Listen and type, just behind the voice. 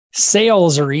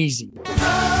Sales are easy.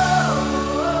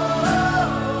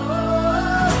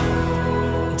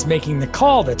 It's making the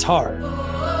call that's hard.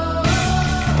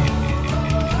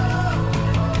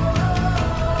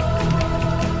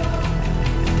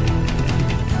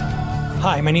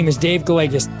 Hi, my name is Dave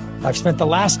Gallegos. I've spent the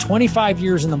last 25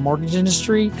 years in the mortgage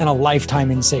industry and a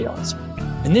lifetime in sales.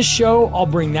 In this show, I'll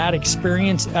bring that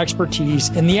experience, expertise,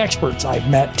 and the experts I've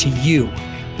met to you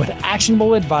with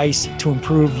actionable advice to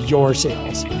improve your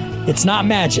sales. It's not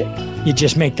magic. You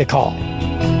just make the call.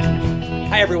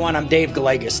 Hi, everyone. I'm Dave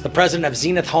Gallegos, the president of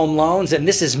Zenith Home Loans, and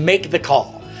this is Make the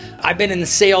Call. I've been in the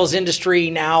sales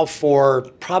industry now for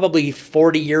probably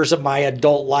 40 years of my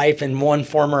adult life in one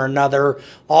form or another,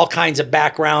 all kinds of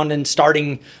background, and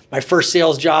starting my first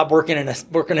sales job working in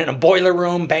a boiler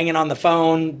room, banging on the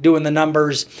phone, doing the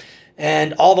numbers,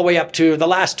 and all the way up to the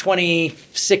last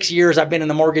 26 years I've been in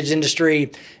the mortgage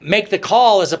industry. Make the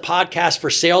Call is a podcast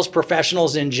for sales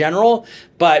professionals in general,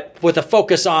 but with a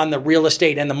focus on the real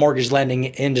estate and the mortgage lending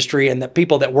industry and the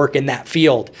people that work in that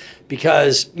field.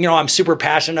 Because, I'm super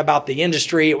passionate about the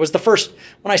industry. It was the first,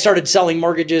 when I started selling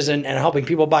mortgages and helping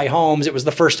people buy homes, it was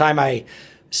the first time I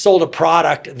sold a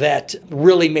product that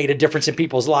really made a difference in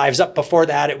people's lives. Up before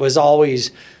that, it was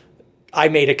always I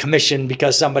made a commission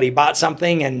because somebody bought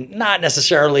something and not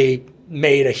necessarily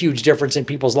made a huge difference in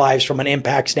people's lives from an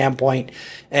impact standpoint.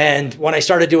 And when I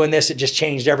started doing this, it just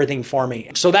changed everything for me.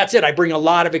 So that's it. I bring a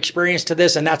lot of experience to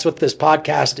this, and that's what this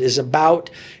podcast is about,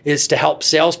 is to help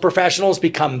sales professionals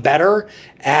become better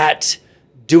at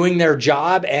doing their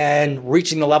job and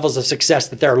reaching the levels of success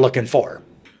that they're looking for.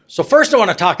 So first, I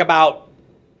want to talk about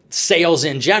sales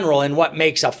in general and what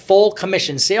makes a full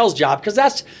commission sales job, because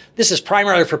this is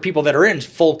primarily for people that are in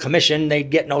full commission. They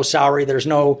get no salary. They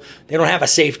don't have a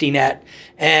safety net.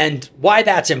 And why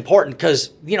that's important,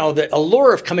 because the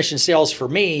allure of commission sales for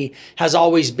me has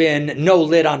always been no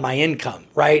lid on my income,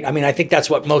 right? I mean, I think that's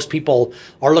what most people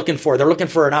are looking for. They're looking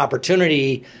for an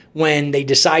opportunity when they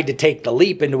decide to take the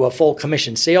leap into a full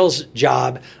commission sales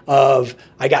job of,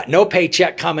 I got no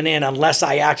paycheck coming in unless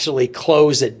I actually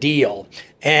close a deal.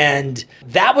 And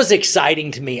that was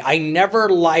exciting to me. I never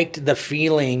liked the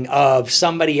feeling of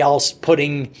somebody else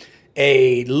putting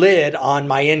a lid on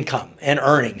my income and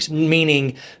earnings,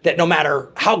 meaning that no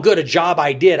matter how good a job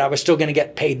I did, I was still going to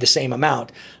get paid the same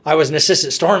amount. I was an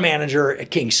assistant store manager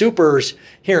at King Soopers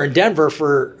here in Denver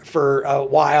for a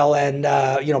while. And,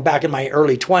 back in my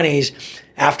early 20s,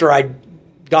 after I'd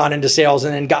gone into sales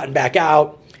and then gotten back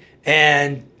out.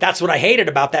 And that's what I hated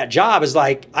about that job, is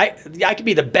like, I could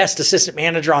be the best assistant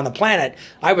manager on the planet.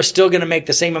 I was still going to make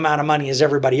the same amount of money as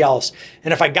everybody else.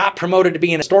 And if I got promoted to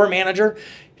being a store manager,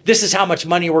 this is how much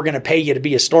money we're going to pay you to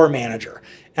be a store manager.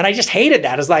 And I just hated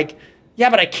that. It's like,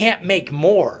 yeah, but I can't make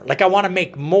more. Like, I want to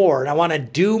make more and I want to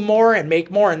do more and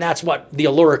make more. And that's what the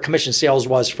allure of commission sales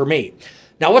was for me.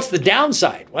 Now, what's the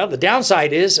downside? Well, the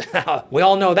downside is, we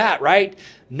all know that, right?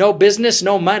 No business,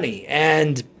 no money.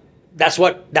 And that's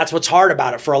what's hard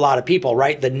about it for a lot of people,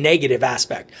 right? The negative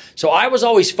aspect. So I was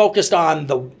always focused on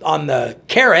the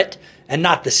carrot and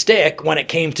not the stick when it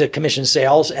came to commission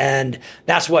sales, and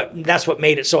that's what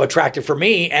made it so attractive for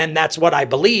me, and that's what I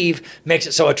believe makes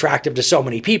it so attractive to so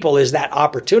many people, is that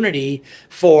opportunity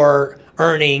for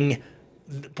earning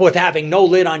with having no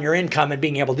lid on your income and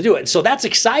being able to do it. So that's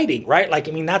exciting, right? Like,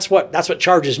 I mean, that's what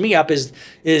charges me up is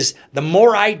the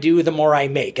more I do, the more I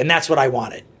make, and that's what I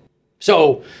wanted.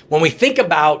 So when we think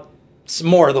about some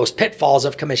more of those pitfalls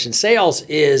of commission sales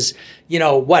is,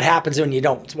 what happens when you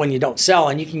don't sell,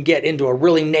 and you can get into a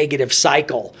really negative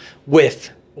cycle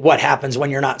with what happens when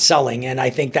you're not selling. And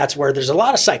I think that's where there's a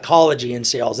lot of psychology in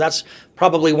sales. That's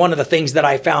probably one of the things that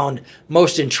I found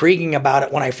most intriguing about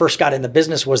it when I first got in the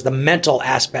business, was the mental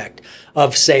aspect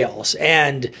of sales.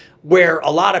 And where a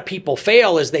lot of people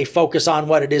fail is they focus on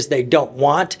what it is they don't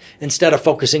want instead of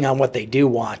focusing on what they do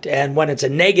want. And when it's a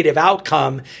negative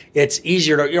outcome, it's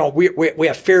easier to, we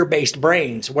have fear-based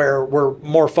brains where we're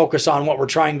more focused on what we're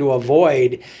trying to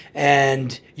avoid.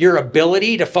 And your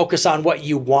ability to focus on what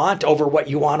you want over what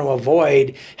you want to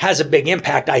avoid has a big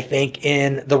impact, I think,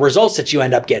 in the results that you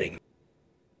end up getting.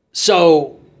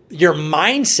 So your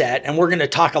mindset, and we're going to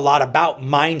talk a lot about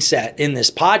mindset in this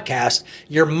podcast,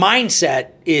 your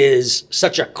mindset is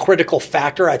such a critical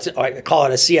factor. I call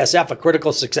it a CSF, a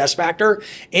critical success factor,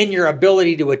 in your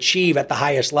ability to achieve at the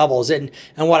highest levels. And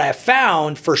what I have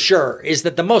found for sure is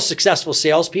that the most successful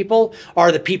salespeople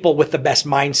are the people with the best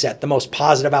mindset, the most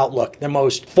positive outlook, the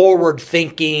most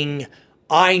forward-thinking,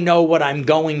 I know what I'm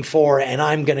going for and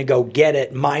I'm going to go get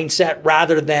it mindset,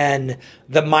 rather than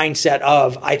the mindset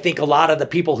of, I think a lot of the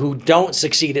people who don't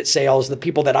succeed at sales, the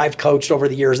people that I've coached over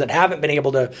the years that haven't been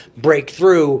able to break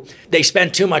through, they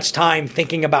spend too much time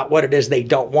thinking about what it is they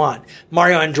don't want.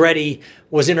 Mario Andretti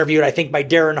was interviewed, I think, by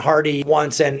Darren Hardy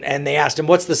once, and they asked him,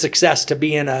 what's the success to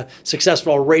being a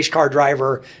successful race car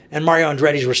driver? And Mario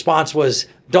Andretti's response was,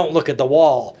 don't look at the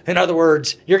wall. In other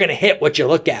words, you're going to hit what you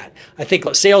look at. I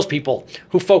think salespeople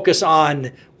who focus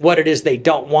on what it is they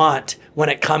don't want when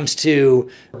it comes to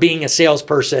being a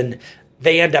salesperson,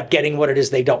 they end up getting what it is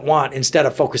they don't want instead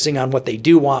of focusing on what they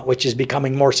do want, which is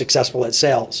becoming more successful at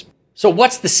sales. So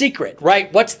what's the secret,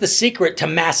 right? What's the secret to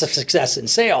massive success in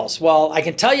sales? Well, I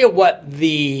can tell you what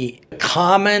the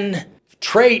common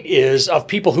trait is of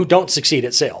people who don't succeed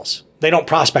at sales. They don't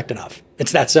prospect enough.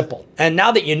 It's that simple. And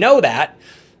now that you know that,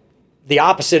 the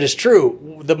opposite is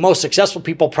true. The most successful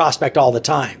people prospect all the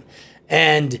time.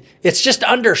 And it's just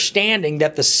understanding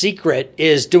that the secret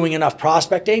is doing enough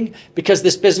prospecting, because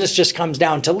this business just comes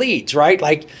down to leads, right?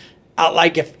 Like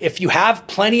if you have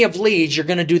plenty of leads, you're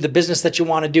going to do the business that you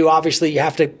want to do. Obviously, you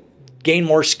have to gain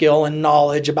more skill and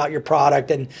knowledge about your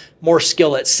product and more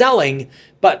skill at selling.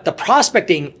 But the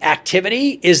prospecting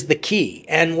activity is the key.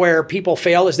 And where people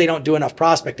fail is they don't do enough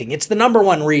prospecting. It's the number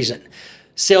one reason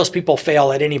salespeople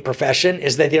fail at any profession,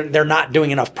 is that they're not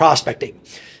doing enough prospecting.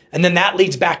 And then that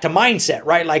leads back to mindset,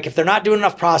 right? Like if they're not doing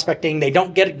enough prospecting, they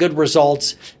don't get good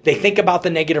results. They think about the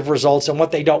negative results and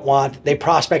what they don't want. They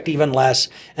prospect even less.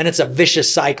 And it's a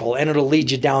vicious cycle, and it'll lead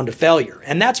you down to failure.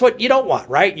 And that's what you don't want,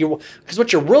 right? Because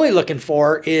what you're really looking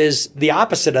for is the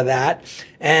opposite of that.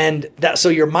 And so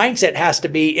your mindset has to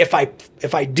be, if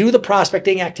I do the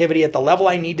prospecting activity at the level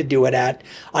I need to do it at,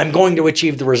 I'm going to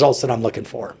achieve the results that I'm looking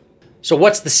for. So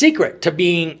what's the secret to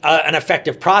being an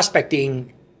effective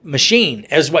prospecting machine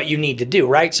is what you need to do,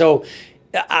 right? So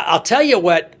I'll tell you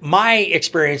what my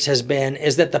experience has been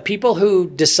is that the people who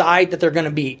decide that they're going to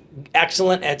be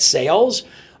excellent at sales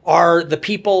are the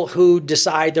people who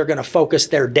decide they're going to focus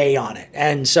their day on it.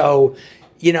 And so,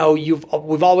 you know,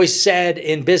 we've always said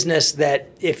in business that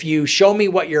if you show me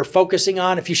what you're focusing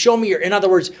on, if you show me in other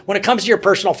words, when it comes to your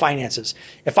personal finances,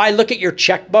 if I look at your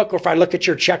checkbook, or if I look at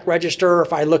your check register, or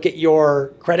if I look at your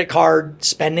credit card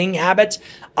spending habits,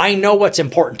 I know what's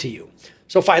important to you.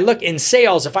 So if I look in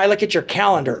sales, if I look at your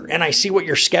calendar and I see what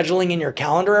you're scheduling in your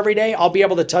calendar every day, I'll be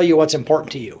able to tell you what's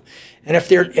important to you. And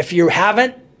if you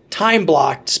haven't time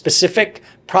blocked specific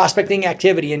prospecting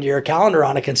activity into your calendar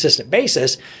on a consistent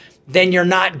basis, then you're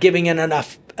not giving it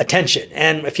enough attention.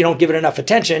 And if you don't give it enough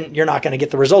attention, you're not going to get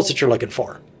the results that you're looking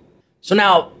for. So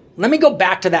now let me go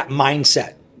back to that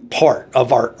mindset part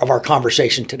of our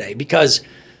conversation today, because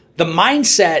the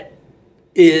mindset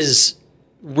is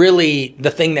really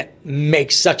the thing that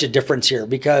makes such a difference here.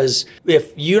 Because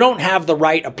if you don't have the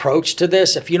right approach to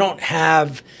this, if you're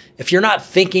not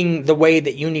thinking the way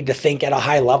that you need to think at a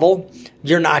high level,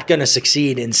 you're not going to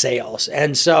succeed in sales.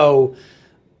 And so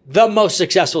the most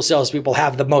successful salespeople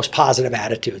have the most positive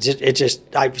attitudes. It just,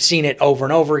 I've seen it over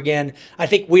and over again. I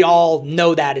think we all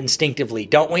know that instinctively,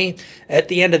 don't we? At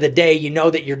the end of the day, you know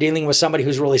that you're dealing with somebody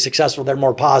who's really successful. They're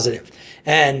more positive.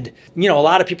 And, you know, a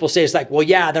lot of people say it's like, well,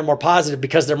 yeah, they're more positive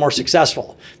because they're more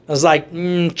successful. I was like,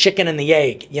 chicken and the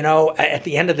egg. You know, at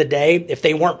the end of the day, if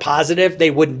they weren't positive,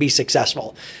 they wouldn't be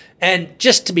successful. And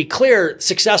just to be clear,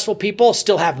 successful people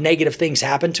still have negative things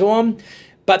happen to them,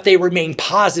 but they remain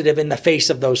positive in the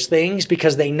face of those things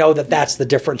because they know that that's the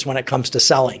difference when it comes to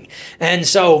selling. And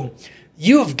so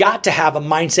you've got to have a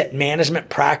mindset management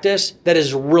practice that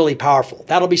is really powerful.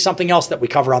 That'll be something else that we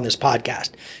cover on this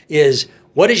podcast, is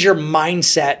what is your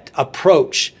mindset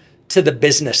approach to the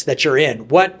business that you're in?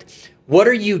 What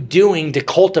are you doing to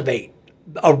cultivate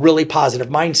a really positive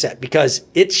mindset? Because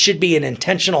it should be an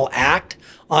intentional act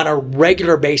on a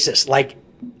regular basis, like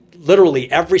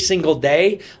literally every single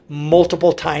day,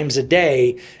 multiple times a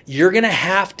day. You're going to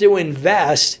have to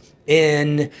invest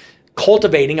in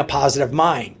cultivating a positive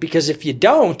mind, because if you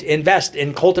don't invest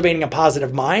in cultivating a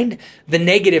positive mind, the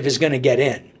negative is going to get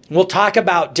in. We'll talk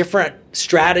about different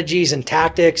strategies and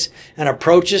tactics and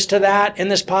approaches to that in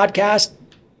this podcast.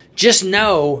 Just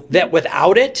know that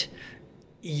without it,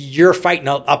 you're fighting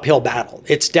an uphill battle.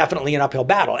 It's definitely an uphill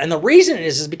battle. And the reason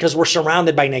is because we're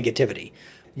surrounded by negativity.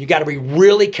 You got to be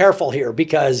really careful here,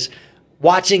 because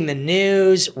watching the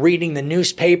news, reading the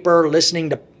newspaper,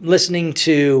 listening to listening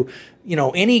to,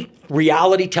 any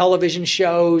reality television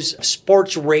shows,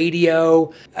 sports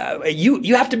radio.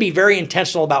 You have to be very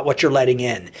intentional about what you're letting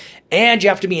in. And you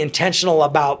have to be intentional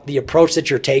about the approach that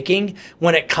you're taking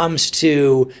when it comes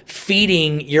to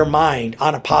feeding your mind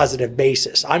on a positive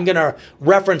basis. I'm going to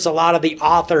reference a lot of the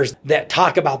authors that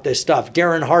talk about this stuff.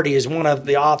 Darren Hardy is one of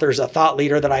the authors, a thought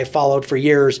leader that I followed for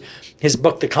years. His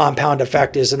book, The Compound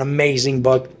Effect, is an amazing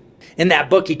book. In that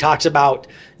book, he talks about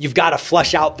you've got to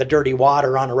flush out the dirty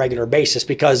water on a regular basis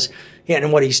because,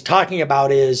 and what he's talking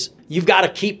about is you've got to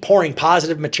keep pouring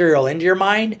positive material into your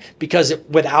mind because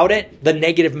without it, the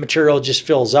negative material just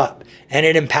fills up and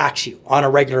it impacts you on a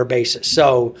regular basis.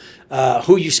 So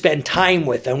who you spend time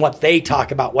with and what they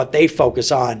talk about, what they focus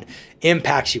on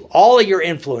impacts you. All of your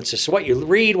influences, so what you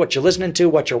read, what you're listening to,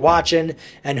 what you're watching,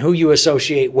 and who you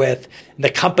associate with, the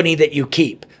company that you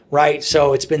keep. Right?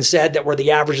 So it's been said that we're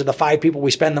the average of the 5 people we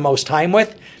spend the most time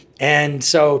with. And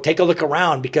so take a look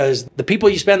around because the people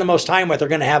you spend the most time with are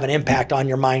going to have an impact on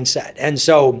your mindset. And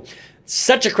so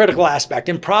such a critical aspect.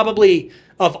 And probably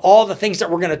of all the things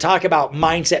that we're going to talk about,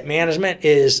 mindset management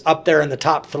is up there in the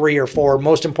top 3 or 4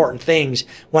 most important things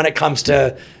when it comes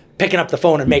to picking up the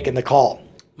phone and making the call.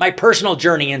 My personal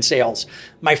journey in sales.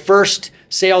 My first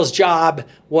sales job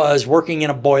was working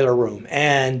in a boiler room,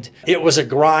 and it was a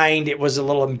grind. It was a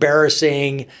little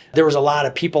embarrassing. There was a lot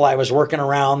of people I was working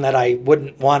around that I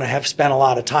wouldn't want to have spent a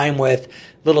lot of time with, a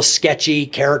little sketchy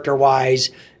character-wise,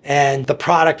 and the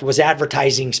product was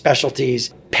advertising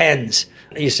specialties, pens.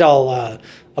 You sell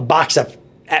a box of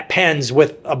pens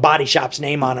with a body shop's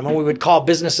name on them. And we would call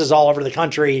businesses all over the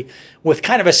country with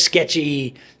kind of a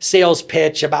sketchy sales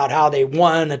pitch about how they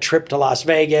won a trip to Las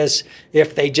Vegas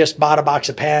if they just bought a box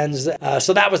of pens.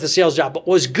 So that was the sales job. But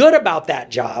what was good about that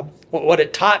job, what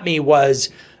it taught me was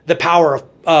the power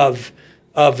of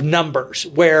numbers,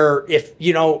 where if,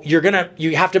 you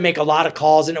have to make a lot of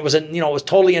calls, and it was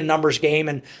totally a numbers game,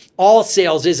 and all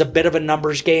sales is a bit of a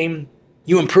numbers game.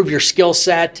 You improve your skill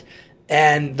set,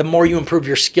 and the more you improve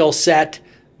your skill set,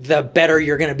 the better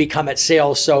you're going to become at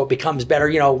sales. So it becomes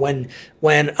better. When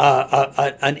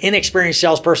an inexperienced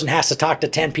salesperson has to talk to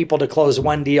 10 people to close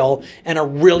one deal, and a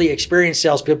really experienced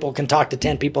salespeople can talk to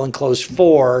 10 people and close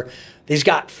 4, he's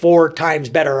got 4 times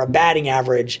better a batting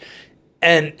average.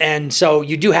 And so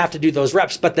you do have to do those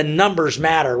reps, but the numbers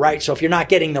matter, right? So if you're not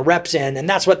getting the reps in, and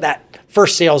that's what that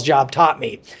first sales job taught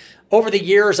me. Over the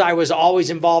years, I was always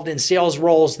involved in sales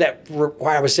roles where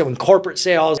I was doing corporate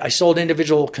sales. I sold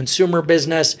individual consumer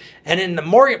business. And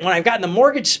when I got in the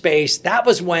mortgage space, that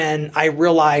was when I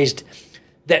realized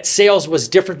that sales was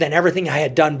different than everything I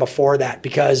had done before that,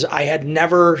 because I had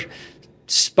never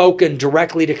spoken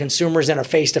directly to consumers in a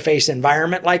face-to-face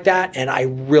environment like that, and I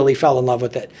really fell in love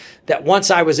with it. That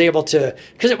once I was able to,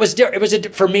 because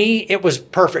for me, it was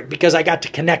perfect because I got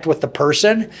to connect with the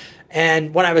person.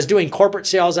 And when I was doing corporate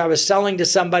sales, I was selling to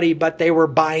somebody, but they were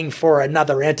buying for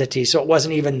another entity. So it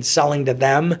wasn't even selling to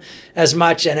them as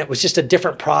much. And it was just a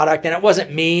different product. And it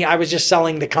wasn't me. I was just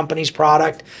selling the company's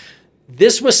product.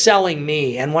 This was selling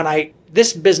me. And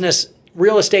this business,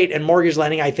 real estate and mortgage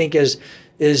lending, I think is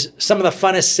some of the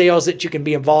funnest sales that you can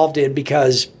be involved in,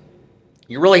 because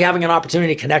you're really having an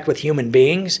opportunity to connect with human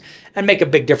beings and make a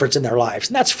big difference in their lives.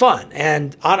 And that's fun.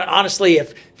 And honestly,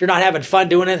 if you're not having fun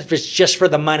doing it, if it's just for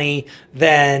the money,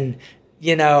 then,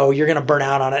 you're going to burn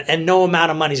out on it. And no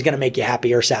amount of money is going to make you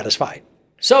happy or satisfied.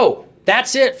 So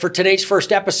that's it for today's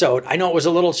first episode. I know it was a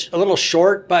little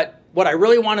short, but what I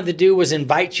really wanted to do was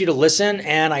invite you to listen,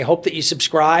 and I hope that you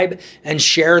subscribe and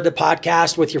share the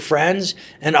podcast with your friends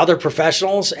and other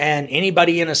professionals and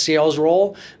anybody in a sales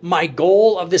role. My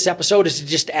goal of this episode is to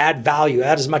just add value,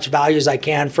 add as much value as I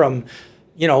can from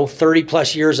 30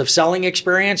 plus years of selling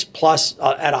experience, plus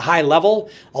at a high level,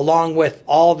 along with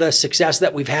all the success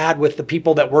that we've had with the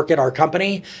people that work at our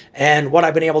company and what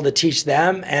I've been able to teach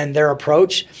them and their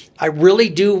approach. I really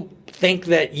do think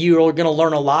that you're going to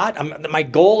learn a lot. My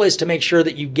goal is to make sure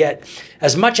that you get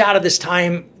as much out of this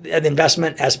time and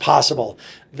investment as possible.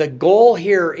 The goal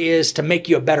here is to make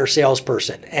you a better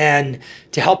salesperson and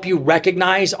to help you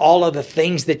recognize all of the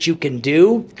things that you can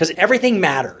do, because everything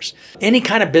matters. Any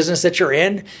kind of business that you're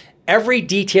in, every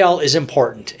detail is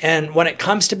important. And when it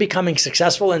comes to becoming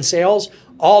successful in sales,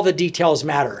 all the details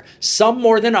matter, some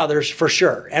more than others for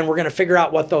sure. And we're going to figure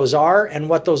out what those are and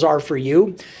what those are for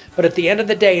you. But at the end of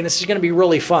the day, and this is going to be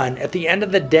really fun, at the end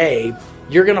of the day,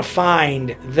 you're going to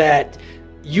find that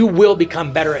you will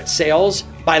become better at sales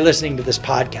by listening to this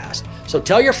podcast. So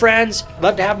tell your friends.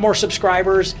 Love to have more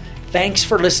subscribers. Thanks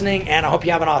for listening, and I hope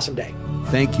you have an awesome day.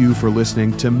 Thank you for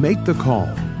listening to Make the Call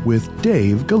with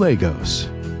Dave Gallegos.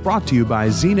 Brought to you by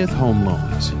Zenith Home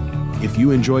Loans. If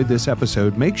you enjoyed this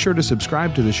episode, make sure to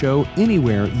subscribe to the show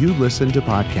anywhere you listen to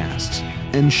podcasts,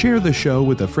 and share the show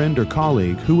with a friend or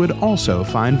colleague who would also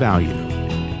find value.